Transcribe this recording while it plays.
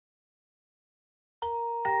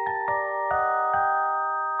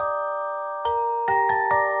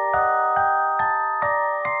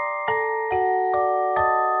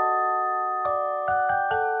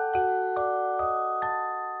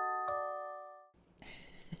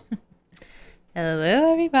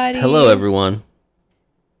Hello, everybody. Hello, everyone.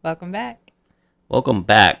 Welcome back Welcome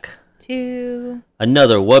back. to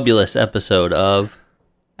Another wobulous episode of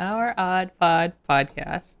our Odd Pod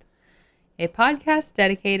podcast, a podcast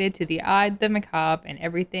dedicated to the odd, the macabre, and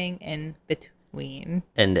everything in between.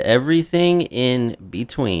 And Everything in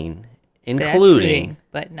Between, including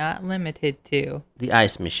but not limited to. the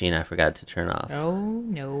ice machine I forgot to turn off. Oh,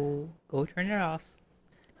 no. Go turn it off.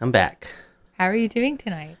 I'm back. How are you doing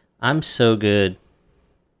tonight? I'm so good.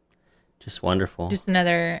 Just wonderful. Just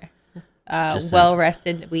another Just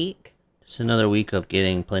well-rested week. Just another week of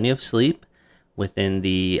getting plenty of sleep within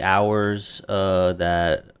the hours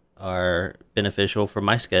that are beneficial for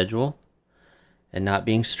my schedule and not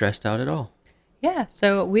being stressed out at all. Yeah,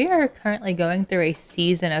 so we are currently going through a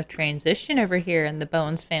season of transition over here in the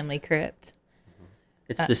Bones family crypt.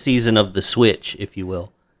 It's the season of the switch, if you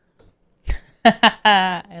will.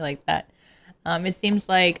 I like that. It seems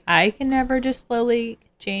like I can never just slowly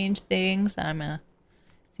change things.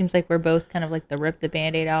 Seems like we're both kind of like the rip the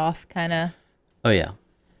Band-Aid off kind of Oh, yeah.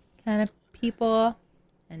 people.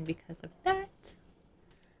 And because of that,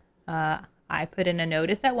 I put in a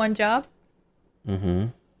notice at one job. Mm-hmm.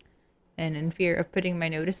 And in fear of putting my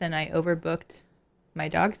notice in, I overbooked my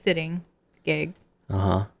dog sitting gig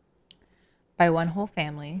Uh-huh. by one whole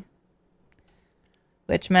family,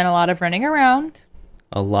 which meant a lot of running around.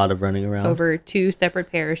 A lot of running around. Over two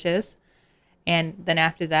separate parishes. And then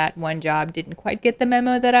after that, one job didn't quite get the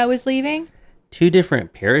memo that I was leaving. 2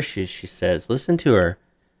 different parishes, she says. Listen to her.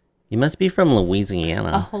 You must be from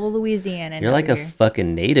Louisiana. A whole Louisiana. You're like a here.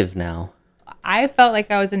 fucking native now. I felt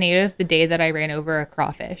like I was a native the day that I ran over a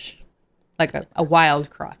crawfish. Like a wild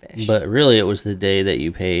crawfish. But really, it was the day that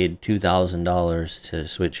you paid $2,000 to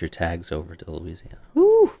switch your tags over to Louisiana.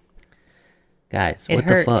 Whew. Guys, It what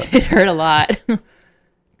hurt. the fuck? It hurt a lot.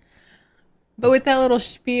 But with that little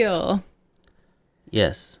spiel,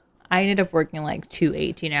 Yes. I ended up working like 2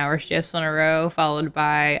 18-hour shifts in a row, followed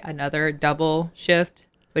by another double shift,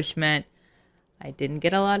 which meant I didn't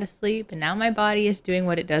get a lot of sleep, and now my body is doing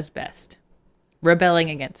what it does best, rebelling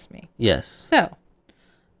against me. Yes. So,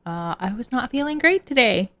 I was not feeling great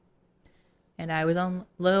today, and I was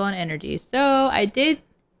low on energy. So I did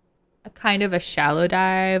a kind of a shallow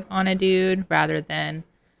dive on a dude rather than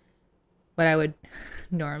what I would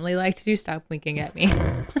normally like to do. Stop winking at me.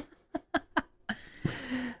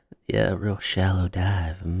 Yeah, a real shallow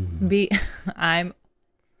dive. I'm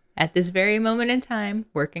at this very moment in time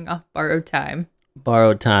working off borrowed time.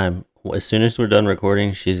 Borrowed time. As soon as we're done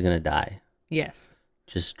recording, she's going to die. Yes.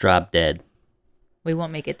 Just drop dead. We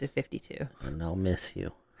won't make it to 52. And I'll miss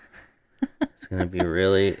you. It's just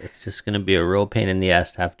going to be a real pain in the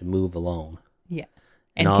ass to have to move alone. Yeah.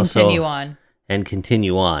 And And also- continue on. And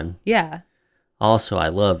continue on. Yeah. Also, I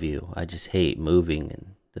love you. I just hate moving,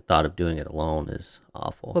 and the thought of doing it alone is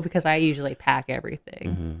awful. Well, because I usually pack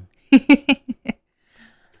everything. Mm-hmm.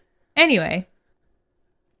 Anyway,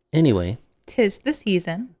 Anyway, 'tis the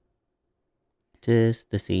season. 'tis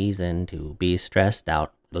the season to be stressed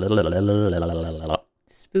out.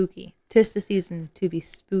 Spooky. 'Tis the season to be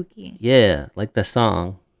spooky. Yeah, like the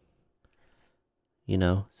song. You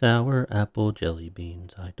know, sour apple jelly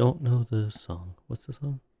beans. I don't know the song. What's the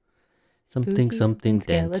song? Something, Spooky something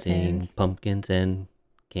something dancing. skeletons. Pumpkins and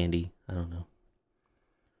candy. I don't know.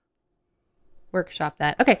 Workshop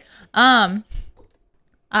that. Okay.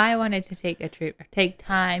 I wanted to take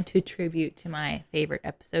time to tribute to my favorite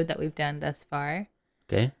episode that we've done thus far.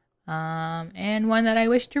 Okay. And one that I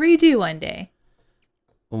wish to redo one day.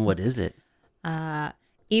 Well, what is it?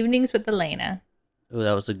 Evenings with Elena. Oh,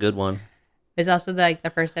 that was a good one. It was also the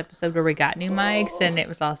first episode where we got new mics, and it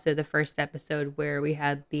was also the first episode where we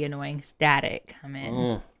had the annoying static come in.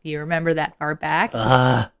 Oh. Do you remember that far back?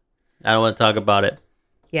 I don't want to talk about it.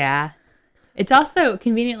 Yeah. It's also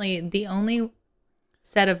conveniently the only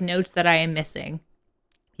set of notes that I am missing.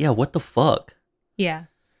 Yeah, what the fuck? Yeah.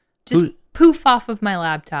 Just Who- poof off of my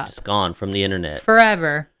laptop. Just gone from the internet.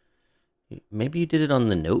 Forever. Maybe you did it on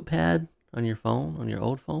the notepad on your phone, on your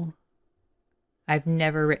old phone? I've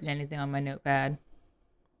never written anything on my notepad.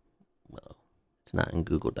 Well, it's not in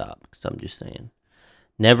Google Docs. I'm just saying.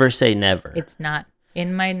 Never say never. It's not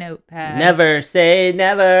in my notepad. Never say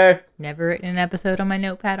never. Never written an episode on my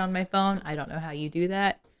notepad on my phone. I don't know how you do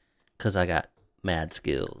that. Because I got mad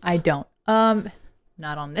skills. I don't.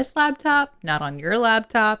 Not on this laptop, not on your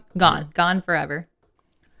laptop. Gone forever.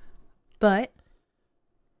 But,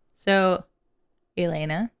 so,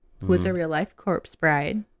 Elena was a real life corpse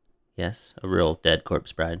bride. Yes, a real dead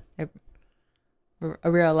corpse bride. A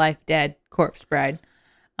real life dead corpse bride.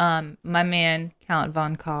 My man, Count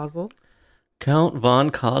von Cosel. Count von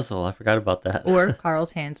Cosel. I forgot about that. Or Carl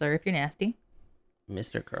Tanzler if you're nasty.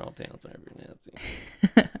 Mr. Carl Townsend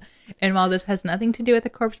Abernathy. And while this has nothing to do with the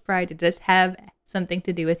Corpse Bride, it does have something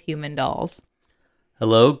to do with human dolls.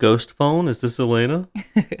 Hello, ghost phone. Is this Elena?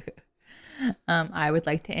 I would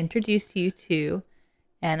like to introduce you to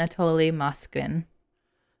Anatoly Moskvin.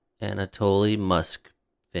 Anatoly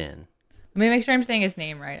Muskvin. Let me make sure I'm saying his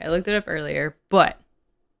name right. I looked it up earlier, but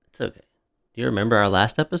It's okay. Do you remember our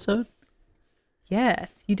last episode?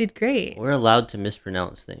 yes, you did great. We're allowed to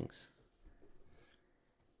mispronounce things,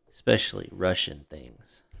 especially Russian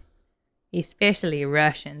things. Especially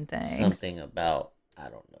Russian things. Something about, I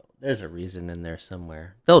don't know. There's a reason in there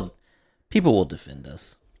somewhere. People will defend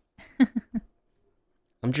us.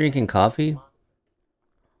 I'm drinking coffee.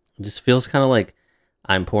 It just feels kind of like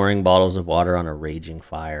I'm pouring bottles of water on a raging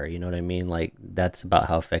fire. You know what I mean? Like, that's about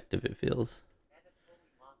how effective it feels.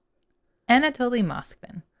 Anatoly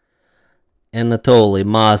Moskvin. Anatoly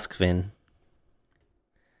Moskvin.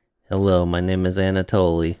 Hello, my name is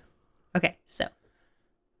Anatoly. Okay, so.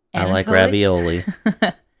 I like ravioli.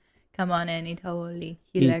 Come on, Anatoly.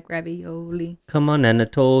 You like ravioli. Come on,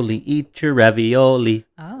 Anatoly, eat your ravioli.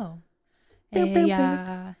 Oh. Hey,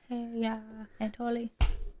 yeah, Anatoly.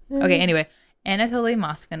 Okay, anyway. Anatoly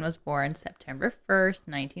Moskvin was born September 1st,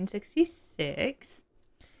 1966.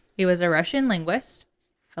 He was a Russian linguist,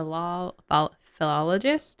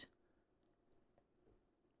 philologist.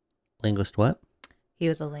 Linguist what? He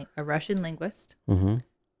was a Russian linguist, Mm-hmm.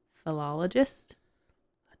 philologist.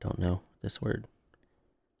 I don't know this word.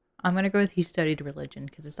 I'm going to go with he studied religion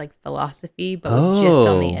because it's like philosophy, but with just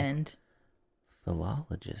on the Oh. end.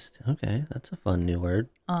 Philologist. Okay, that's a fun new word.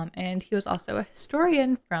 And he was also a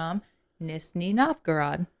historian from Nizhny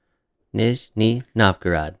Novgorod. Nizhny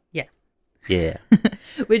Novgorod. Yeah. Yeah.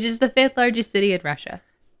 Which is the 5th largest city in Russia.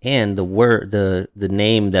 And the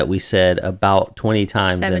name that we said about 20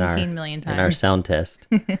 times 17 million in our times. sound test.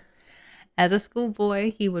 As a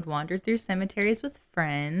schoolboy, he would wander through cemeteries with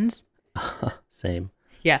friends. Same.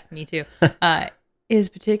 Yeah, me too. His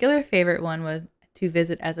particular favorite one was to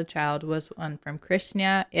visit as a child was one from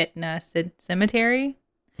Krishna Etna Cemetery,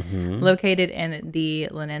 located in the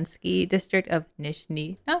Lenensky district of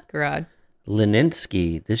Nizhny Novgorod.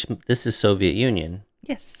 Leninsky. This is Soviet Union.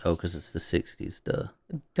 Yes. Oh, because it's the 60s.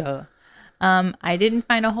 Duh. I didn't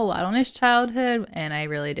find a whole lot on his childhood, and I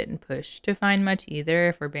really didn't push to find much either,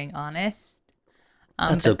 if we're being honest.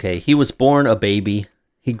 That's okay. He was born a baby.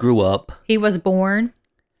 He grew up. He was born,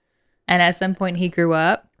 and at some point he grew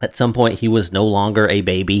up. At some point, he was no longer a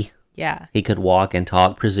baby. Yeah. He could walk and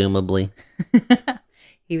talk, presumably.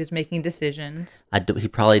 He was making decisions. He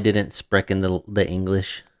probably didn't sprechen the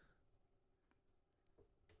English.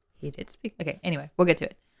 He did speak. Okay, anyway, we'll get to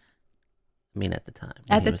it. I mean, at the time.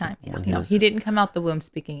 At the time, yeah. No, he didn't come out the womb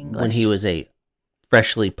speaking English. When he was a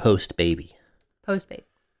freshly post-baby. Post-baby.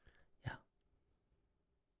 Yeah.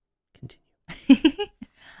 Continue.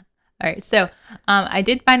 All right, so I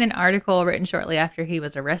did find an article written shortly after he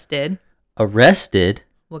was arrested. Arrested?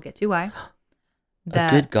 We'll get to why. A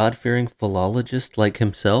good God-fearing philologist like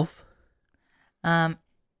himself?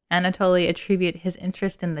 Anatoly attributed his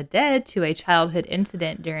interest in the dead to a childhood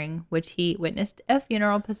incident during which he witnessed a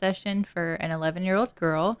funeral procession for an 11-year-old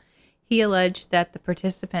girl. He alleged that the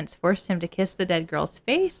participants forced him to kiss the dead girl's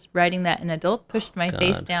face, writing that an adult pushed my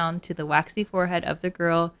face down to the waxy forehead of the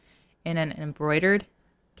girl in an embroidered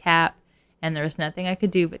cap, and there was nothing I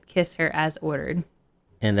could do but kiss her as ordered.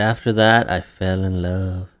 And after that, I fell in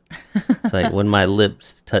love. It's like when my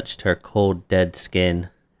lips touched her cold, dead skin.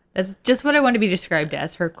 That's just what I want to be described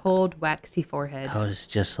as, her cold, waxy forehead. I was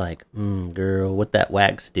just like, girl, what that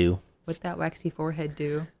wax do? What that waxy forehead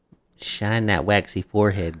do? Shine that waxy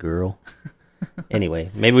forehead, girl.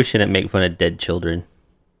 Anyway, maybe we shouldn't make fun of dead children.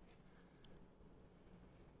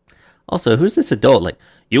 Also, who's this adult? Like,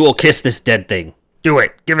 you will kiss this dead thing. Do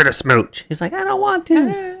it. Give it a smooch. He's like, I don't want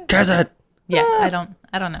to. Kiss it. Yeah, I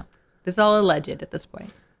don't know. This is all alleged at this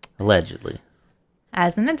point. Allegedly.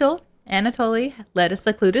 As an adult, Anatoly led a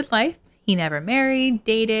secluded life. He never married,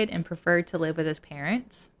 dated, and preferred to live with his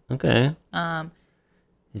parents. Okay.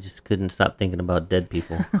 He just couldn't stop thinking about dead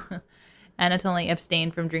people. Anatoly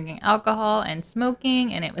abstained from drinking alcohol and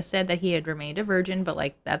smoking, and it was said that he had remained a virgin, but,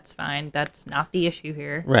 like, that's fine. That's not the issue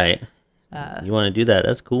here. Right. You want to do that?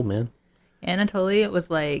 That's cool, man. Anatoly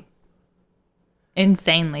was, like,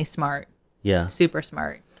 insanely smart. Yeah. Super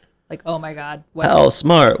smart. Like, oh my God. How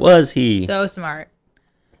smart was he? So smart.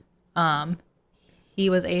 He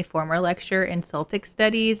was a former lecturer in Celtic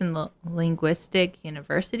Studies in the Linguistic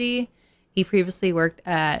University. He previously worked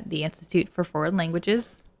at the Institute for Foreign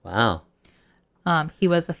Languages. Wow. He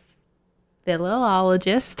was a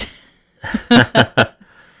philologist.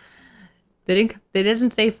 They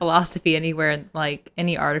doesn't say philosophy anywhere in like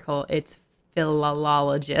any article. It's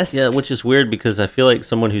philologist. Yeah, which is weird because I feel like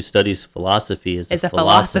someone who studies philosophy is Is a a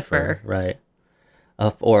philosopher, philosopher. right?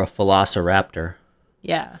 Or a velociraptor.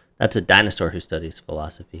 Yeah. That's a dinosaur who studies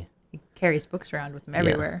philosophy. He carries books around with him Yeah.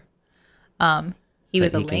 everywhere. He So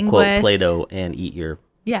was a he can quote linguist. Plato and eat your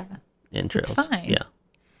Yeah. entrails. It's fine.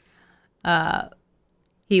 Yeah.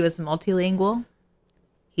 He was multilingual.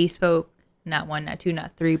 He spoke not one, not two,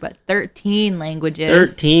 not three, but 13 languages.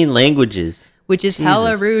 13 languages. Which is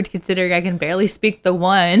hella Jesus. rude considering I can barely speak the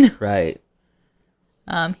one. Right.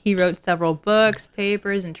 He wrote several books,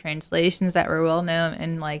 papers, and translations that were well known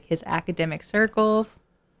in like his academic circles.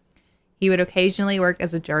 He would occasionally work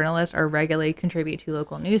as a journalist or regularly contribute to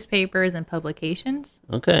local newspapers and publications.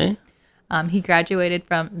 Okay. He graduated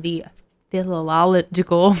from the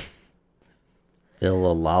philological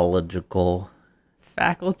Philological.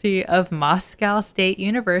 faculty of Moscow State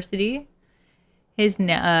University. His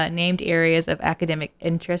named areas of academic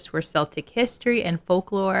interest were Celtic history and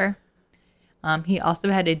folklore. He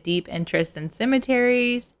also had a deep interest in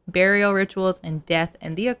cemeteries, burial rituals, and death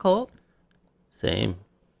and the occult. Same.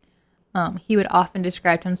 He would often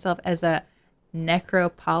describe himself as a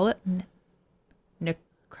necropolist.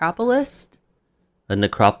 A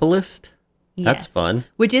necropolist? That's Yes. fun.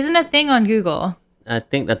 Which isn't a thing on Google. I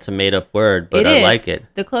think that's a made up word, but It I is. like it.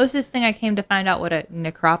 The closest thing I came to find out what a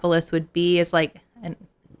necropolis would be is like a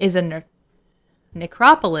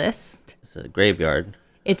necropolis. It's a graveyard.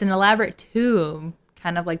 It's an elaborate tomb,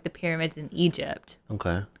 kind of like the pyramids in Egypt.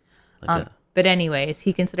 Okay. Like But anyways,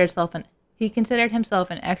 he considered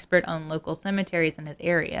himself an expert on local cemeteries in his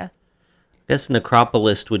area. I guess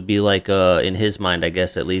necropolist would be like, in his mind, I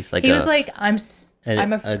guess at least like He was like, I'm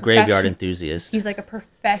a graveyard profession- enthusiast. He's like a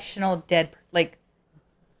professional dead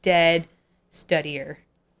studier.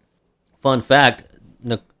 Fun fact: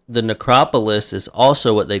 the necropolis is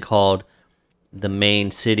also what they called the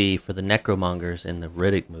main city for the necromongers in the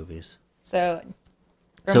Riddick movies. So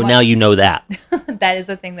Now you know that. that is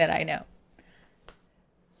the thing that I know.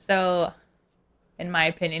 So, in my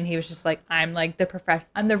opinion, he was just like, I'm like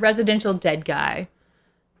I'm the residential dead guy.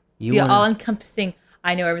 You The wanna- all-encompassing,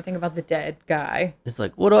 I know everything about the dead guy. It's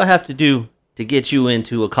like, what do I have to do to get you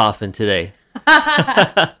into a coffin today?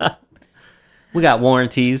 We got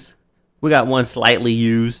warranties. We got one slightly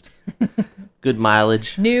used. Good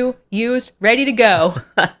mileage. New, used, ready to go.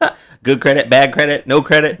 Good credit, bad credit, no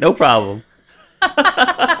problem.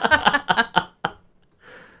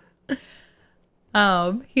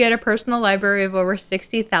 He had a personal library of over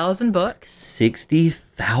 60,000 books.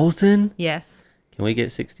 60,000? Yes. Can we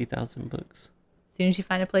get 60,000 books? As soon as you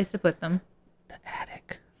find a place to put them. The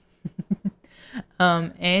attic.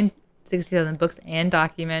 And 60,000 books and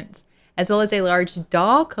documents, as well as a large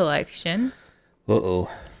doll collection. Uh-oh.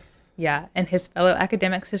 Yeah, and his fellow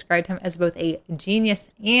academics described him as both a genius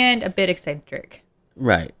and a bit eccentric.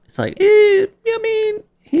 Right. It's like, I mean,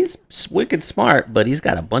 he's wicked smart, but he's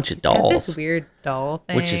got a bunch of Got dolls, this weird doll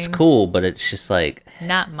thing. which is cool, but it's just like,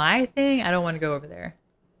 Not my thing. I don't want to go over there.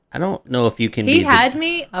 I don't know if you can He be had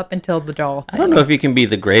me up until the doll thing. I don't know if you can be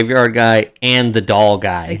the graveyard guy and the doll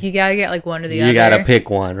guy. Like, you gotta get like one or the other. You gotta pick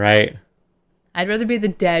one, right? I'd rather be the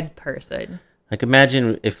dead person. Like,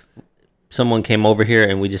 imagine if someone came over here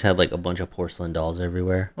and we just had like a bunch of porcelain dolls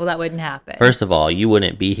everywhere. Well, that wouldn't happen. First of all, you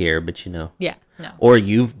wouldn't be here, but you know. Yeah, no. Or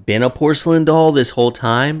you've been a porcelain doll this whole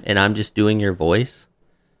time and I'm just doing your voice.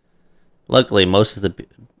 Luckily, most of the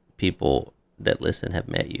people that listen have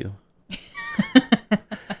met you.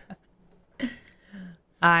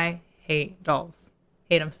 I hate dolls.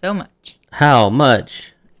 Hate them so much. How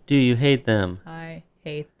much do you hate them? I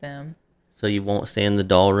hate them. So you won't stay in the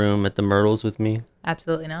doll room at the Myrtles with me?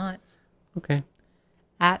 Absolutely not. Okay.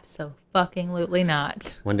 Absolutely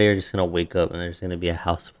not. One day you're just going to wake up and there's going to be a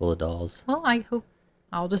house full of dolls. Well, I hope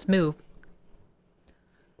I'll just move.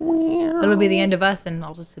 It'll be the end of us, and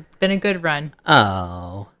it's been a good run.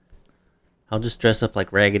 Oh. I'll just dress up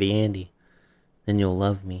like Raggedy Andy. Then you'll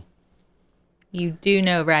love me. You do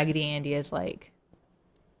know Raggedy Andy is like,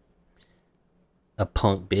 A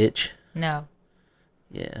punk bitch. no.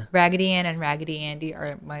 Yeah. Raggedy Ann and Raggedy Andy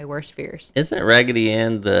are my worst fears. Isn't Raggedy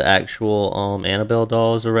Ann the actual Annabelle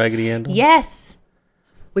doll is a Raggedy Ann doll? Yes!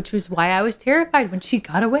 Which was why I was terrified when she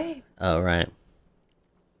got away. Oh, right.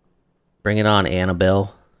 Bring it on,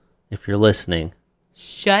 Annabelle. If you're listening,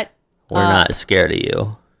 Shut we're up. not scared of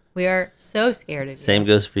you. We are so scared of you. Same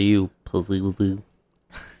goes for you, Pazuzu.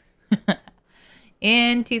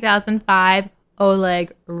 In 2005,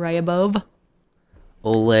 Oleg Ryabov.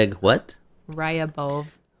 Oleg what? Ryabov.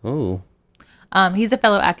 Oh. He's a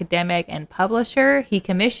fellow academic and publisher. He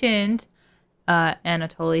commissioned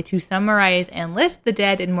Anatoly to summarize and list the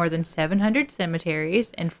dead in more than 700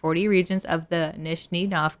 cemeteries in 40 regions of the Nizhny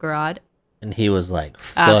Novgorod And he was like,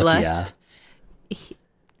 fuck yeah. Oblast.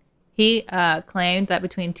 He claimed that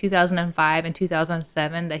between 2005 and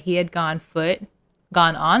 2007 that he had gone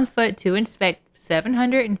on foot to inspect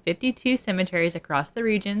 752 cemeteries across the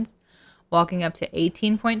regions, walking up to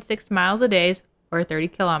 18.6 miles a day or 30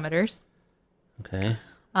 kilometers. Okay.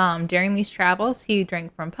 During these travels, he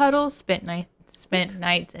drank from puddles, spent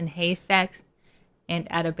nights in haystacks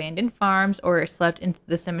and at abandoned farms, or slept in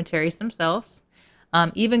the cemeteries themselves,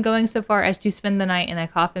 even going so far as to spend the night in a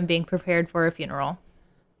coffin being prepared for a funeral.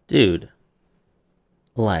 Dude,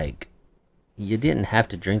 like, you didn't have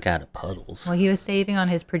to drink out of puddles. Well, he was saving on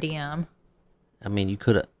his per diem. I mean, you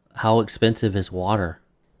could have. How expensive is water?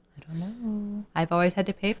 I don't know. I've always had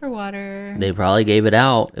to pay for water. They probably gave it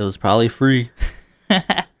out. It was probably free.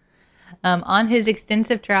 On his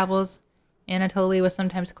extensive travels, Anatoly was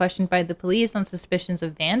sometimes questioned by the police on suspicions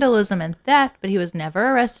of vandalism and theft, but he was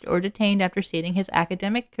never arrested or detained after stating his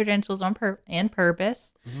academic credentials on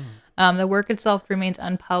purpose. The work itself remains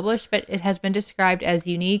unpublished, but it has been described as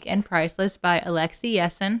unique and priceless by Alexei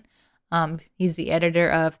Yesin. He's the editor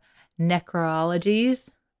of Necrologies,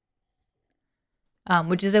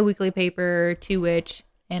 which is a weekly paper to which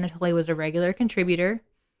Anatoly was a regular contributor.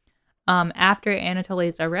 After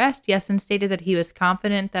Anatoly's arrest, Yesin stated that he was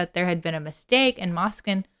confident that there had been a mistake and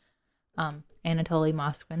Moskvin, Anatoly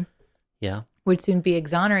Moskvin, Yeah. would soon be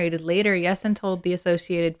exonerated. Later, Yesin told the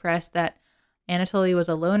Associated Press that Anatoly was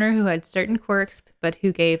a loner who had certain quirks, but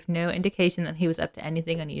who gave no indication that he was up to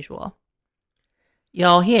anything unusual.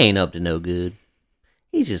 Y'all, he ain't up to no good.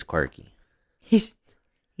 He's just quirky. He's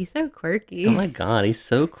so quirky. Oh my god, he's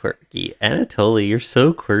so quirky. Anatoly, you're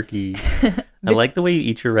so quirky. I like the way you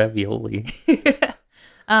eat your ravioli.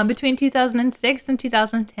 Between 2006 and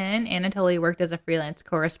 2010, Anatoly worked as a freelance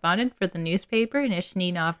correspondent for the newspaper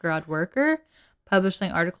Nizhny Novgorod Worker,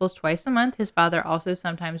 publishing articles twice a month. His father also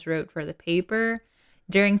sometimes wrote for the paper.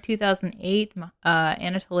 During 2008,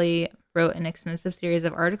 Anatoly wrote an extensive series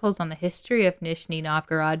of articles on the history of Nizhny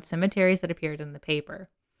Novgorod cemeteries that appeared in the paper.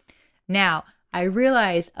 Now, I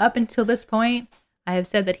realize up until this point, I have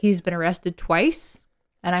said that he's been arrested twice,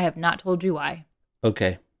 and I have not told you why.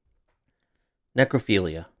 Okay.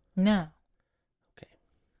 Necrophilia. No. Okay.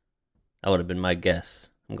 That would have been my guess.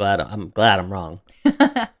 I'm glad I'm wrong.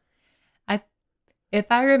 If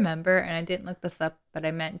I remember, and I didn't look this up, but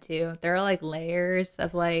I meant to, there are like layers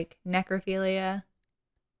of like necrophilia.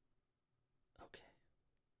 Okay.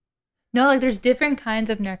 No, like there's different kinds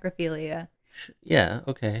of necrophilia. Yeah,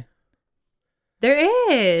 okay. There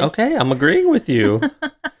is. Okay, I'm agreeing with you.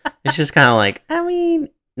 It's just kind of like, I mean,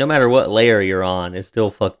 no matter what layer you're on, it's still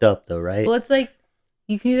fucked up though, right? Well, it's like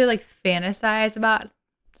you can either like fantasize about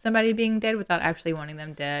somebody being dead without actually wanting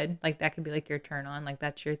them dead. Like that could be like your turn on, like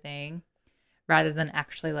that's your thing, rather than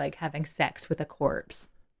actually like having sex with a corpse.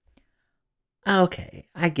 Okay,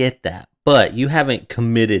 I get that. But you haven't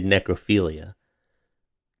committed necrophilia.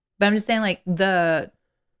 But I'm just saying like the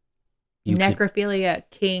You could, necrophilia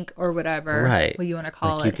kink or whatever, Right. what you want to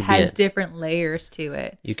call Like you it, could be has a- different layers to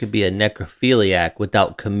it. you could be a necrophiliac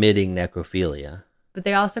without committing necrophilia. But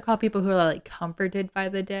they also call people who are like comforted by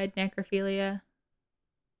the dead necrophilia.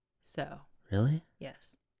 So, Really?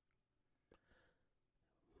 yes.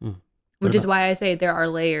 Hmm. Which is about- why I say there are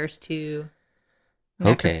layers to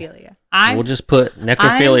Okay. necrophilia. We'll just put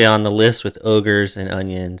necrophilia on the list with ogres and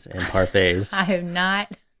onions and parfaits. I am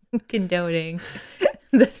not condoning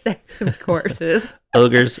the sex with corpses.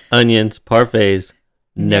 Ogres, onions, parfaits,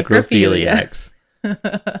 necrophiliacs.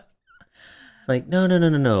 It's like,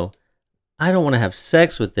 no. I don't want to have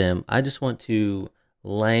sex with them. I just want to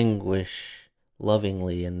languish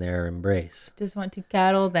lovingly in their embrace. Just want to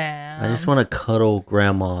cuddle them. I just want to cuddle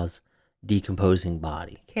grandma's decomposing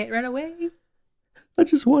body. Can't run away. I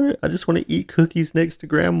just want to eat cookies next to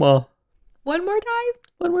grandma. One more time.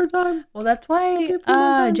 One more time. Well, that's why Okay, 4 more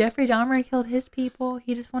times. Jeffrey Dahmer killed his people.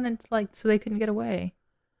 He just wanted to, like, so they couldn't get away.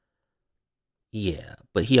 Yeah,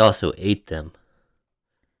 but he also ate them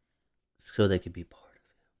so they could be part of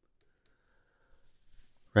him.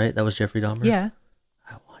 Right? That was Jeffrey Dahmer? Yeah.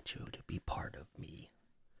 I want you to be part of me.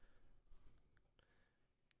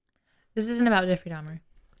 This isn't about Jeffrey Dahmer.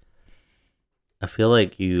 I feel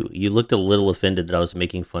like you looked a little offended that I was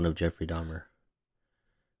making fun of Jeffrey Dahmer.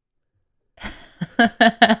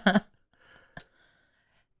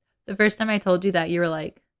 The first time I told you that, you were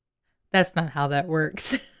like, that's not how that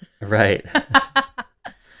works. Right.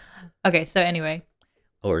 Okay, so anyway,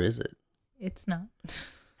 Or is it? it's not.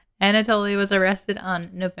 Anatoly was arrested on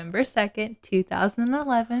November 2nd,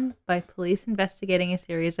 2011 by police investigating a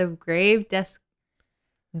series of grave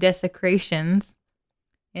desecrations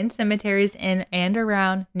in cemeteries in and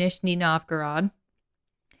around Nizhny Novgorod.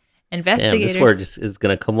 Damn, this word is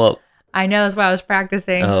going to come up. I know, that's why I was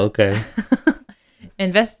practicing. Oh, okay.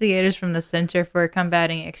 Investigators from the Center for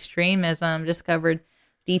Combating Extremism discovered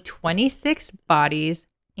the 26 bodies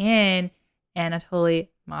in Anatoly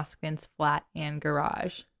Moskvin's flat and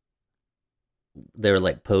garage. They were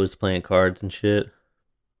like posed playing cards and shit.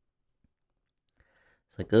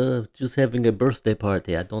 It's like, just having a birthday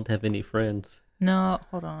party. I don't have any friends. No,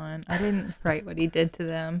 hold on. I didn't write what he did to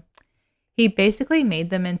them. He basically made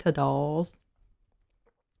them into dolls.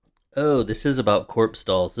 Oh, this is about corpse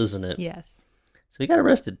dolls, isn't it? Yes. So he got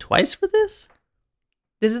arrested twice for this?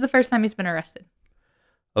 This is the first time he's been arrested.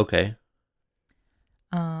 Okay.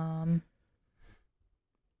 I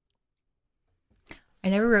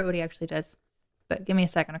never wrote what he actually does, but give me a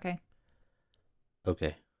second, okay?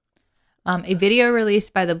 Okay. A video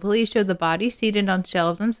released by the police showed the body seated on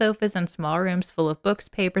shelves and sofas in small rooms full of books,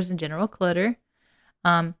 papers, and general clutter.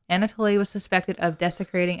 Anatoly was suspected of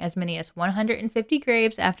desecrating as many as 150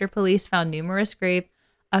 graves after police found numerous grave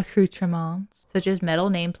accoutrements, such as metal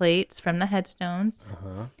nameplates from the headstones.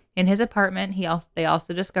 Uh-huh. In his apartment, they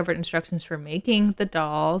also discovered instructions for making the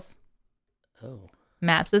dolls,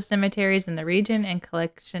 maps of cemeteries in the region, and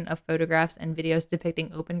collection of photographs and videos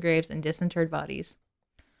depicting open graves and disinterred bodies.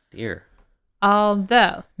 Dear.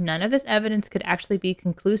 Although none of this evidence could actually be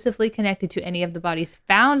conclusively connected to any of the bodies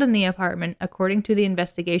found in the apartment, according to the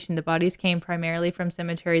investigation, the bodies came primarily from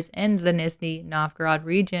cemeteries in the Nizhny Novgorod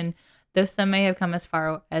region, though some may have come as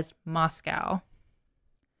far as Moscow.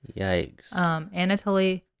 Yikes.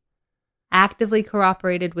 Anatoly actively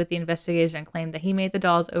cooperated with the investigation and claimed that he made the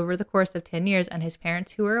dolls over the course of 10 years, and his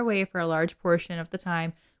parents, who were away for a large portion of the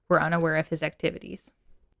time, were unaware of his activities.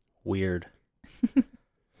 Weird.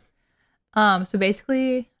 So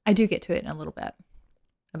basically, I do get to it in a little bit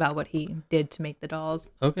about what he did to make the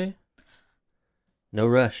dolls. Okay. No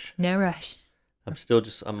rush. No rush. I'm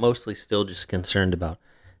mostly still just concerned about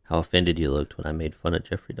how offended you looked when I made fun of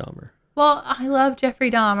Jeffrey Dahmer. Well, I love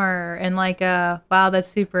Jeffrey Dahmer in like a, wow, that's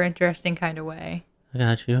super interesting kind of way. I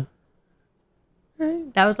got you.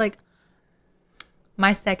 That was like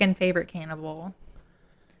my second favorite cannibal.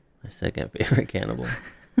 My second favorite cannibal.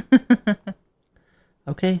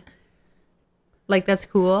 Okay. Like, that's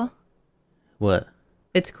cool. What?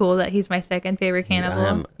 It's cool that he's my second favorite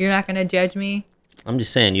cannibal. You're not going to judge me? I'm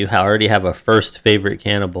just saying, you already have a first favorite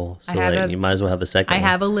cannibal, so you might as well have a second one. I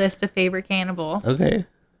have a list of favorite cannibals. Okay.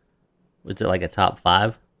 Was it like a top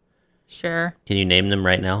 5? Sure. Can you name them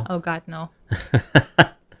right now? Oh, God, no. All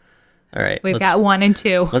right. We've got 1 and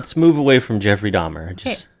 2. Let's move away from Jeffrey Dahmer.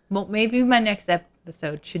 Okay. Well, maybe my next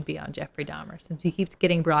episode should be on Jeffrey Dahmer, since he keeps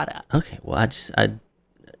getting brought up. Okay. Well,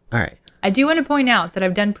 all right. I do want to point out that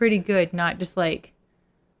I've done pretty good, not just like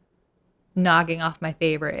knocking off my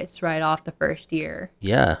favorites right off the first year.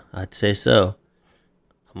 Yeah, I'd say so.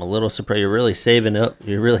 I'm a little surprised. You're really saving up.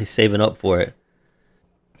 You're really saving up for it.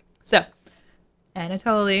 So,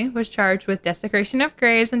 Anatoly was charged with desecration of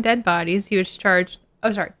graves and dead bodies. He was charged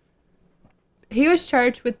with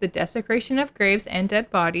the desecration of graves and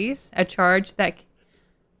dead bodies, a charge that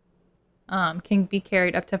can be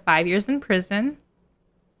carried up to 5 years in prison.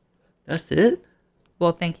 That's it?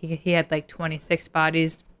 Well, think he had like 26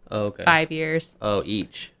 bodies. Oh, okay. 5 years. Oh,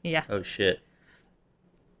 each? Yeah. Oh, shit.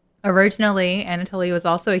 Originally, Anatoly was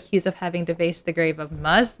also accused of having defaced the grave of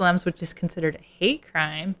Muslims, which is considered a hate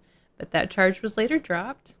crime, but that charge was later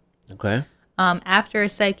dropped. Okay. After a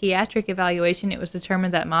psychiatric evaluation, it was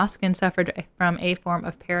determined that Moskvin suffered from a form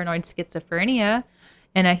of paranoid schizophrenia.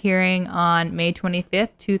 In a hearing on May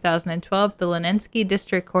 25th, 2012, the Lenensky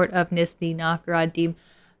District Court of Nizhny Novgorod deemed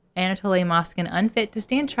Anatoly Moskvin unfit to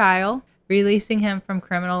stand trial, releasing him from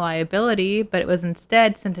criminal liability, but it was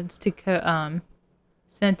instead sentenced to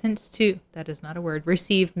that is not a word,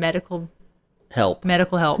 receive medical help.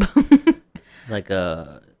 Like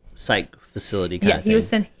a psych facility kind of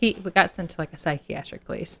thing. He got sent to like a psychiatric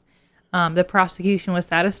place. The prosecution was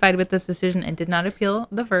satisfied with this decision and did not appeal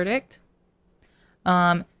the verdict.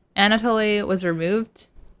 Anatoly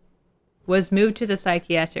was moved to the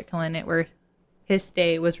psychiatric clinic where his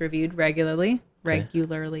stay was reviewed regularly.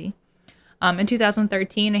 In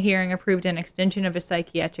 2013, a hearing approved an extension of his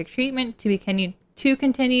psychiatric treatment to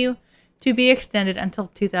continue to be extended until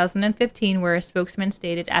 2015, where a spokesman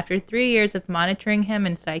stated, after 3 years of monitoring him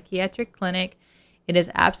in psychiatric clinic, it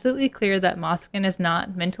is absolutely clear that Moskvin is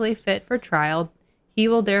not mentally fit for trial. He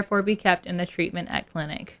will therefore be kept in the treatment at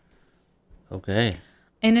clinic. Okay.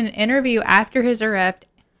 In an interview after his arrest,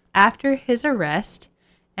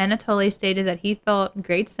 Anatoly stated that he felt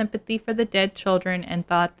great sympathy for the dead children and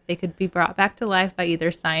thought that they could be brought back to life by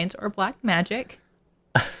either science or black magic.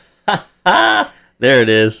 There it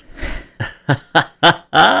is.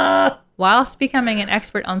 Whilst becoming an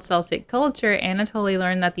expert on Celtic culture, Anatoly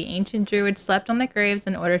learned that the ancient Druids slept on the graves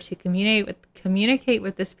in order to communicate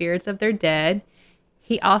with the spirits of their dead.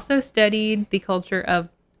 He also studied the culture of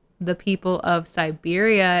the people of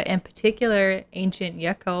Siberia, in particular ancient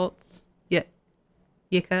Yakuts.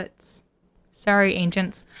 Sorry,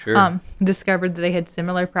 ancients. Sure. Discovered that they had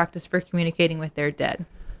similar practice for communicating with their dead.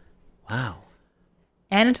 Wow.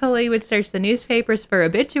 Anatoly would search the newspapers for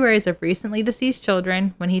obituaries of recently deceased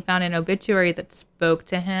children. When he found an obituary that spoke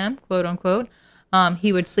to him, quote unquote,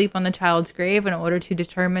 he would sleep on the child's grave in order to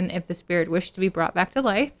determine if the spirit wished to be brought back to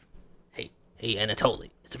life. Hey, Anatoly,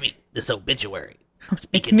 it's me. This obituary.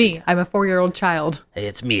 It's me. I'm a 4-year-old child. Hey,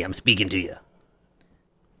 it's me. I'm speaking to you.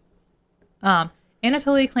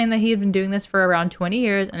 Anatoly claimed that he had been doing this for around 20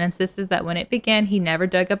 years and insisted that when it began, he never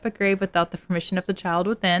dug up a grave without the permission of the child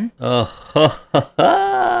within.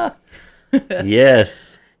 Oh,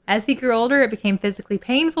 yes. As he grew older, it became physically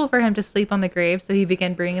painful for him to sleep on the grave, so he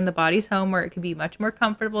began bringing the bodies home where it could be much more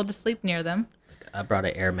comfortable to sleep near them. I brought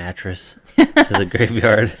an air mattress to the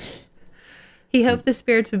graveyard. He hoped the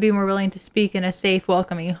spirits would be more willing to speak in a safe,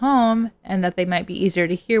 welcoming home, and that they might be easier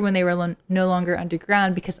to hear when they were no longer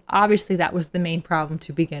underground, because obviously that was the main problem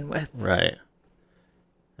to begin with. Right.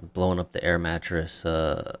 And blowing up the air mattress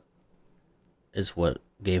is what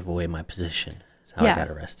gave away my position. That's how I got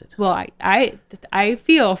arrested. Well, I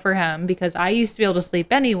feel for him, because I used to be able to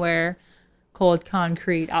sleep anywhere, cold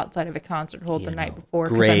concrete, outside of a concert hall the night before,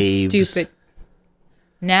 because I'm stupid.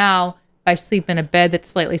 Now, if I sleep in a bed that's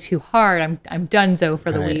slightly too hard, I'm donezo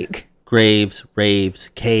for the week. Graves, raves,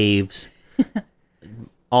 caves,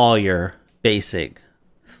 all your basic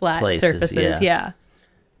flat places, surfaces. Yeah.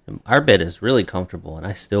 Our bed is really comfortable, and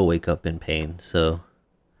I still wake up in pain. So,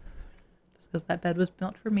 it's because that bed was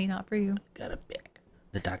built for me, not for you. Got a back.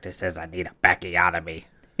 The doctor says I need a bacchiotomy.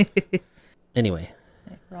 Anyway,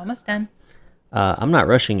 we're almost done. I'm not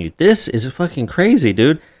rushing you. This is fucking crazy,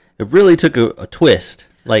 dude. It really took a twist.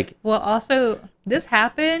 Like, well, also, this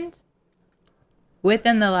happened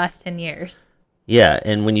within the last 10 years. Yeah,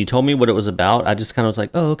 and when you told me what it was about, I just kind of was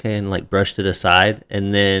like, oh, okay, and like brushed it aside.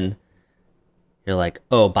 And then you're like,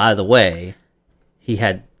 oh, by the way, he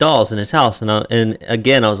had dolls in his house. And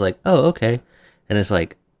again, I was like, oh, okay. And it's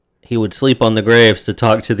like, he would sleep on the graves to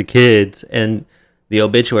talk to the kids, and the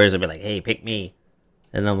obituaries would be like, hey, pick me.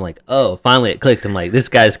 And I'm like, oh, finally it clicked. I'm like, this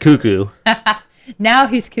guy's cuckoo. Now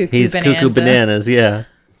he's cuckoo He's bonanza. cuckoo bananas, yeah.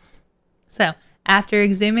 So, after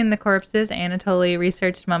exhuming the corpses, Anatoly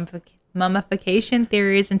researched mummification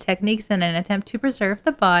theories and techniques in an attempt to preserve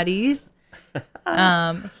the bodies.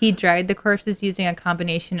 He dried the corpses using a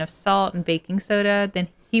combination of salt and baking soda. Then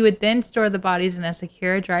he would store the bodies in a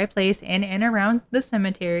secure, dry place in and around the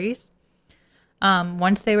cemeteries.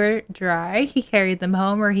 Once they were dry, he carried them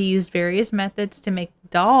home, where he used various methods to make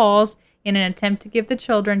dolls in an attempt to give the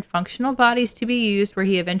children functional bodies to be used, where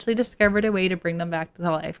he eventually discovered a way to bring them back to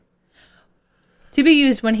life. To be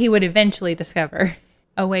used when he would eventually discover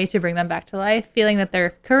a way to bring them back to life, feeling that their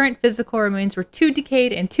current physical remains were too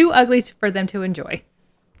decayed and too ugly for them to enjoy.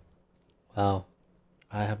 Wow.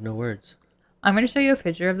 I have no words. I'm going to show you a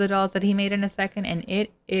picture of the dolls that he made in a second, and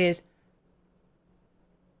it is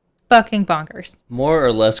fucking bonkers. More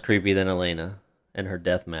or less creepy than Elena and her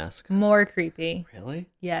death mask? More creepy. Really?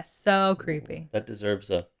 Yes, so creepy. That deserves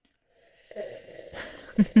a...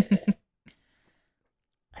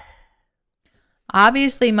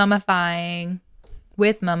 Obviously, mummifying,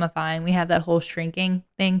 we have that whole shrinking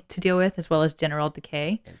thing to deal with, as well as general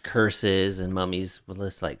decay. And curses and mummies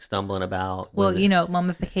just like stumbling about. Well,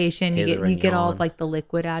 mummification, you get all of like the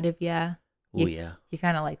liquid out of you. Oh, yeah. You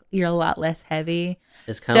kind of you're a lot less heavy.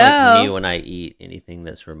 It's kind of like me when I eat anything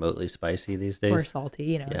that's remotely spicy these days. Or salty,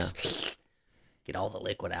 Yeah. Get all the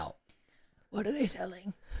liquid out. What are they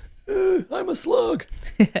selling? I'm a slug.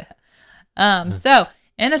 So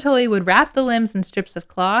Anatoly would wrap the limbs in strips of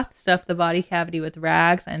cloth, stuff the body cavity with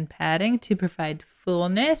rags and padding to provide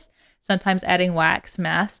fullness, sometimes adding wax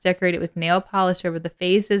masks, decorate it with nail polish over the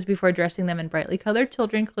faces before dressing them in brightly colored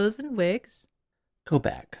children clothes and wigs. Go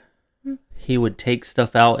back. He would take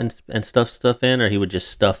stuff out and stuff stuff in, or he would just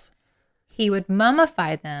stuff? He would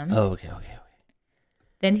mummify them. Oh, okay.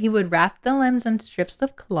 Then he would wrap the limbs in strips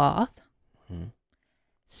of cloth,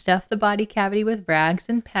 stuff the body cavity with rags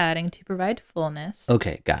and padding to provide fullness.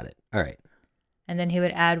 Okay, got it. All right. And then he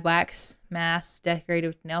would add wax masks decorated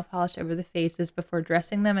with nail polish over the faces before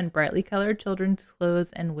dressing them in brightly colored children's clothes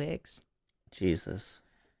and wigs. Jesus.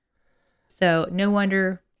 So no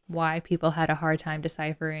wonder why people had a hard time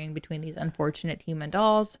deciphering between these unfortunate human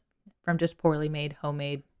dolls from just poorly made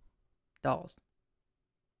homemade dolls.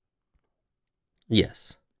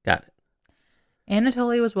 Yes, got it.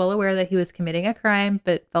 Anatoly was well aware that he was committing a crime,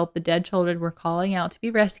 but felt the dead children were calling out to be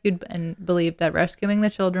rescued and believed that rescuing the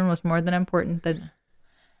children was more than important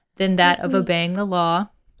than that of obeying the law.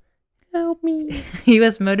 Help me. He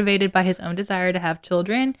was motivated by his own desire to have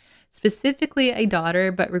children, specifically a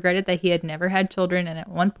daughter, but regretted that he had never had children and at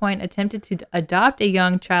one point attempted to adopt a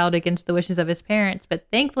young child against the wishes of his parents, but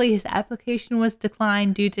thankfully his application was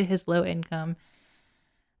declined due to his low income.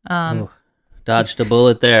 Dodged a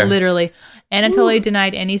bullet there. Literally. Anatoly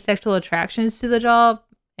denied any sexual attractions to the doll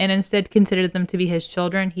and instead considered them to be his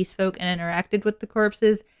children. He spoke and interacted with the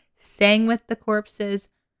corpses, sang with the corpses,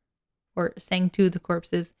 or sang to the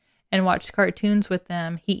corpses, and watched cartoons with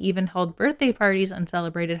them. He even held birthday parties and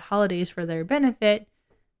celebrated holidays for their benefit.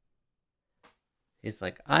 He's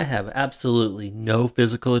like, I have absolutely no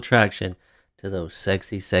physical attraction to those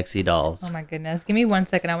sexy, sexy dolls. Oh my goodness. Give me 1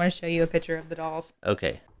 second. I want to show you a picture of the dolls.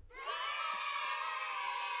 Okay.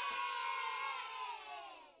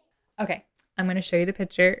 Okay. I'm going to show you the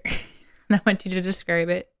picture. And I want you to describe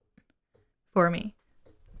it for me.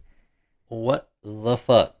 What the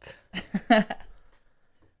fuck?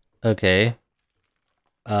 Okay.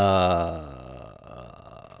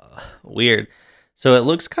 Weird. So it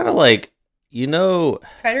looks kind of like, you know...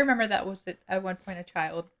 Try to remember that was at one point a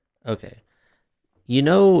child. Okay. You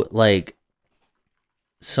know, like,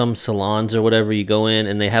 some salons or whatever you go in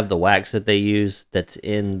and they have the wax that they use that's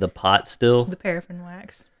in the pot still? The paraffin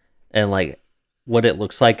wax. And, like, what it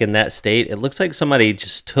looks like in that state, it looks like somebody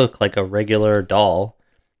just took, like, a regular doll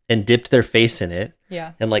and dipped their face in it.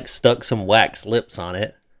 Yeah. And, like, stuck some wax lips on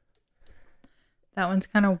it. That one's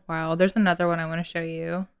kind of wild. There's another one I want to show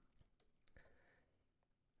you.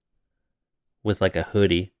 With, like, a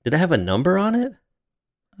hoodie. Did it have a number on it?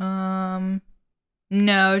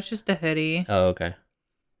 No, it's just a hoodie. Oh, okay.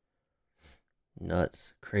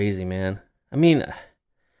 Nuts. Crazy, man. I mean,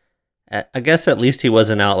 I guess at least he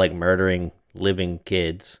wasn't out, like, murdering living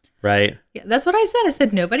kids, right? Yeah, that's what I said. I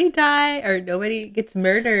said nobody nobody gets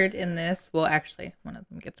murdered in this. Well, actually, one of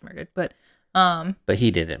them gets murdered, but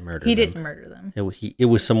he didn't murder them. He didn't murder them. It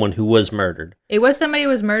was someone who was murdered. It was somebody who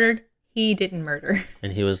was murdered. He didn't murder.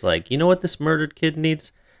 And he was like, you know what this murdered kid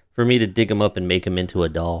needs? For me to dig him up and make him into a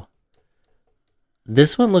doll.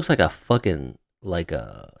 This one looks like a fucking, like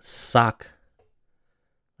a sock,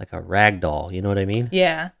 like a rag doll. You know what I mean?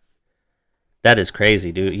 Yeah. That is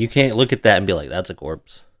crazy, dude. You can't look at that and be like, that's a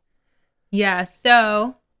corpse. Yeah,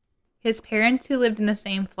 so his parents, who lived in the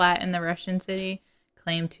same flat in the Russian city,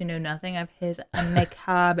 claimed to know nothing of his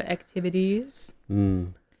macabre activities.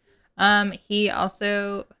 He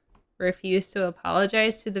also refused to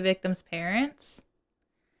apologize to the victim's parents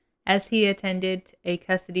as he attended a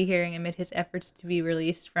custody hearing amid his efforts to be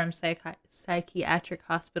released from psychiatric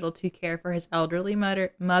hospital to care for his elderly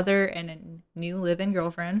mother and a new live-in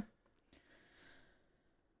girlfriend.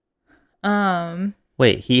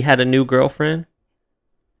 Wait, he had a new girlfriend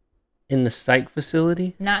in the psych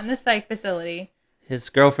facility? Not in the psych facility. His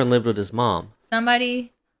girlfriend lived with his mom.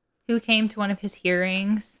 Somebody who came to one of his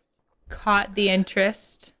hearings caught the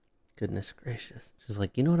interest. Goodness gracious. She's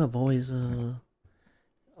like, you know what I've always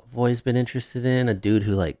been interested in? A dude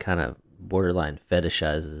who, like, kind of borderline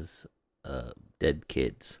fetishizes dead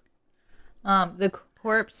kids. The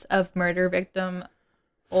corpse of murder victim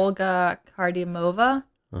Olga Kardimova,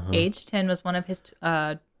 age 10, was one of his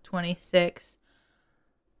 26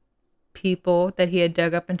 people that he had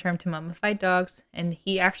dug up and turned to mummified dogs, and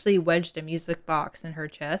he actually wedged a music box in her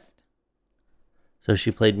chest. So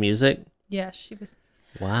she played music? Yes, she was.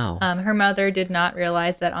 Wow. Her mother did not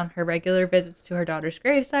realize that on her regular visits to her daughter's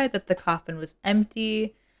graveside that the coffin was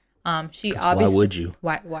empty. She obviously, why would you?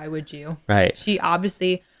 Why would you? Right. She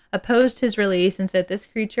obviously opposed his release and said, "This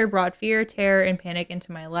creature brought fear, terror, and panic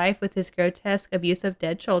into my life with his grotesque abuse of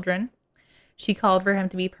dead children." She called for him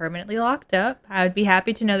to be permanently locked up. "I would be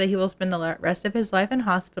happy to know that he will spend the rest of his life in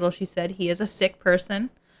hospital," she said. "He is a sick person.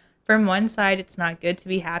 From one side, it's not good to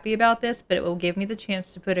be happy about this, but it will give me the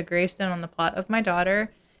chance to put a gravestone on the plot of my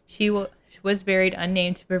daughter. She was buried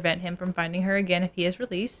unnamed to prevent him from finding her again if he is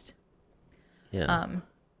released." Yeah.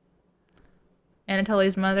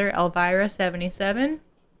 Anatoly's mother, Elvira, 77.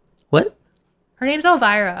 What? Her name's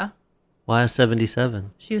Elvira. Why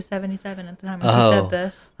 77? She was 77 at the time when she said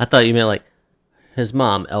this. I thought you meant like his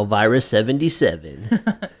mom, Elvira 77.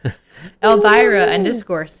 Elvira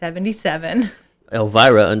 _77.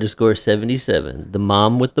 Elvira _77, the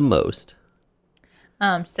mom with the most.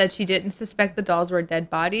 said she didn't suspect the dolls were dead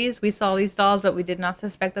bodies. We saw these dolls, but we did not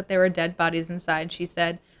suspect that there were dead bodies inside, she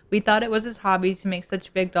said. We thought it was his hobby to make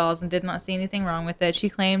such big dolls and did not see anything wrong with it. She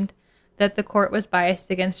claimed that the court was biased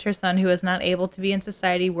against her son who was not able to be in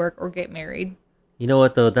society, work, or get married. You know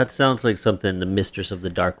what, though? That sounds like something the Mistress of the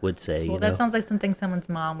Dark would say. Well, that sounds like something someone's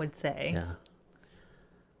mom would say. Yeah.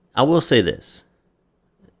 I will say this.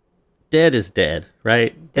 Dead is dead,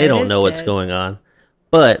 right? They don't know what's going on.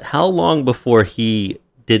 But how long before he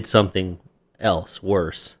did something else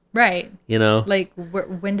worse? Right. You know? Like,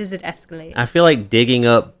 when does it escalate? I feel like digging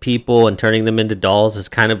up people and turning them into dolls is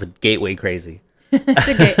kind of a gateway crazy.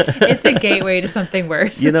 It's a gateway to something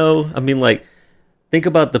worse. You know? I mean, like, think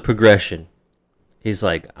about the progression. He's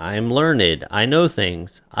like, I'm learned. I know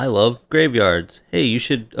things. I love graveyards. Hey, you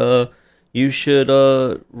should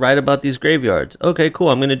write about these graveyards. Okay, cool.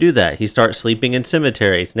 I'm going to do that. He starts sleeping in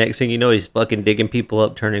cemeteries. Next thing you know, he's fucking digging people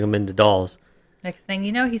up, turning them into dolls. Next thing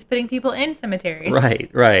you know, he's putting people in cemeteries.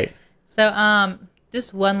 Right. So,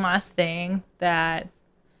 just one last thing that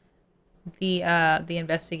the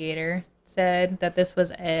investigator said that this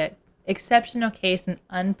was an exceptional case and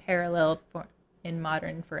unparalleled in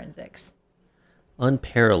modern forensics.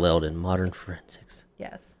 Unparalleled in modern forensics.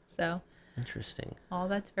 Yes. So. Interesting. Oh,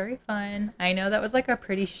 that's very fun. I know that was like a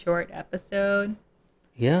pretty short episode.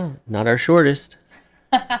 Yeah, not our shortest.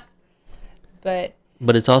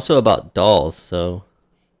 But it's also about dolls, so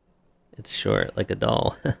it's short, like a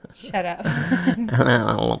doll. Shut up.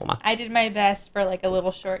 I did my best for like a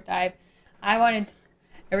little short dive. I wanted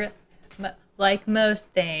to, like most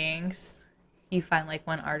things, you find like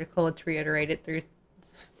one article, it's reiterated through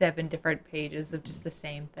 7 different pages of just the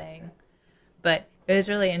same thing. But it was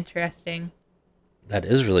really interesting. That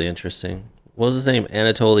is really interesting. What was his name?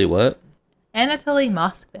 Anatoly what? Anatoly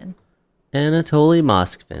Moskvin. Anatoly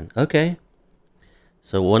Moskvin. Okay.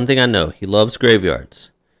 So one thing I know, he loves graveyards.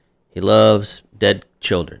 He loves dead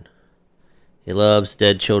children. He loves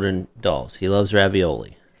dead children dolls. He loves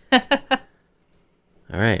ravioli. All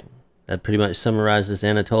right. That pretty much summarizes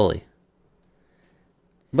Anatoly.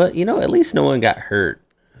 But, you know, at least no one got hurt.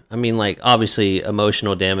 I mean, like, obviously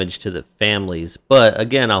emotional damage to the families. But,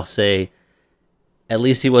 again, I'll say, at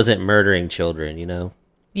least he wasn't murdering children, you know?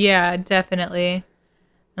 Yeah, definitely.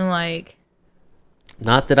 And, like...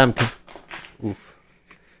 Not that I'm...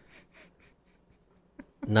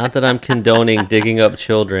 Not that I'm condoning digging up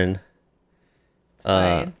children.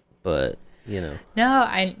 But, you know. No,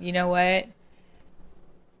 you know what?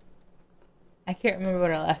 I can't remember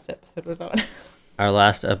what our last episode was on. Our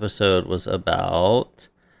last episode was about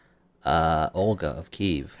Olga of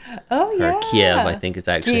Kiev. Oh, yeah. Or Kiev, I think is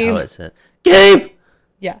actually Kiev. how it's said. Kiev!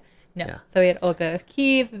 Yeah. No. Yeah. So we had Olga of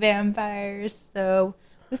Kiev, vampires. So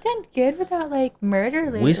we've done good without, like, murder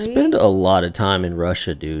lately. We spend a lot of time in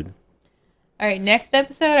Russia, dude. All right, next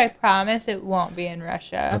episode, I promise it won't be in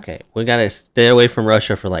Russia. Okay, we gotta stay away from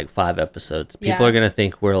Russia for like 5 episodes. People are gonna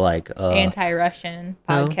think we're like anti-Russian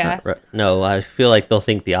podcast. No, I feel like they'll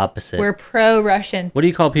think the opposite. We're pro-Russian. What do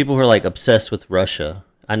you call people who are like obsessed with Russia?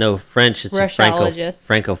 I know French. It's a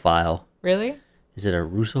Francophile. Really? Is it a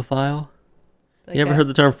Russophile? Like you ever heard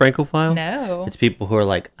the term Francophile? No. It's people who are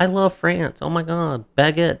like, I love France. Oh my god,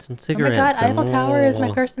 baguettes and cigarettes. Oh my god, Eiffel Tower is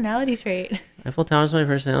my personality trait. Eiffel Tower is my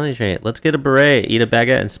personality trait. Let's get a beret, eat a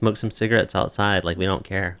baguette, and smoke some cigarettes outside like we don't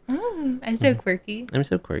care. I'm so quirky. I'm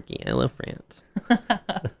so quirky. I love France.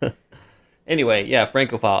 Anyway, yeah,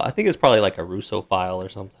 Francophile. I think it's probably like a Russophile or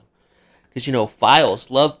something. Because, you know, philes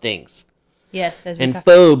love things. Yes. And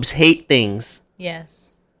phobes hate things.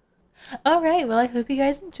 Yes. All right. Well, I hope you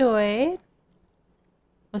guys enjoyed.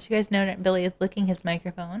 Well, you guys know that Billy is licking his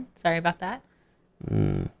microphone. Sorry about that.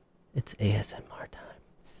 It's ASMR time.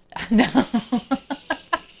 No.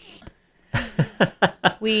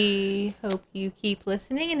 We hope you keep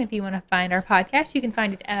listening. And if you want to find our podcast, you can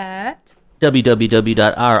find it at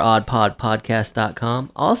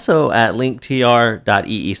www.ouroddpodpodcast.com. Also at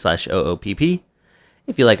linktr.ee/OOPP.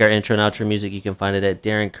 If you like our intro and outro music, you can find it at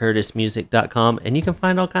DarrenCurtisMusic.com. And you can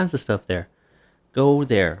find all kinds of stuff there. Go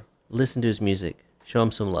there. Listen to his music. Show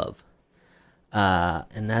him some love.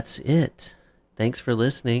 And that's it. Thanks for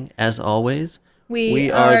listening. As always,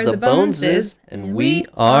 we are the Boneses, and we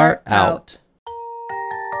are out.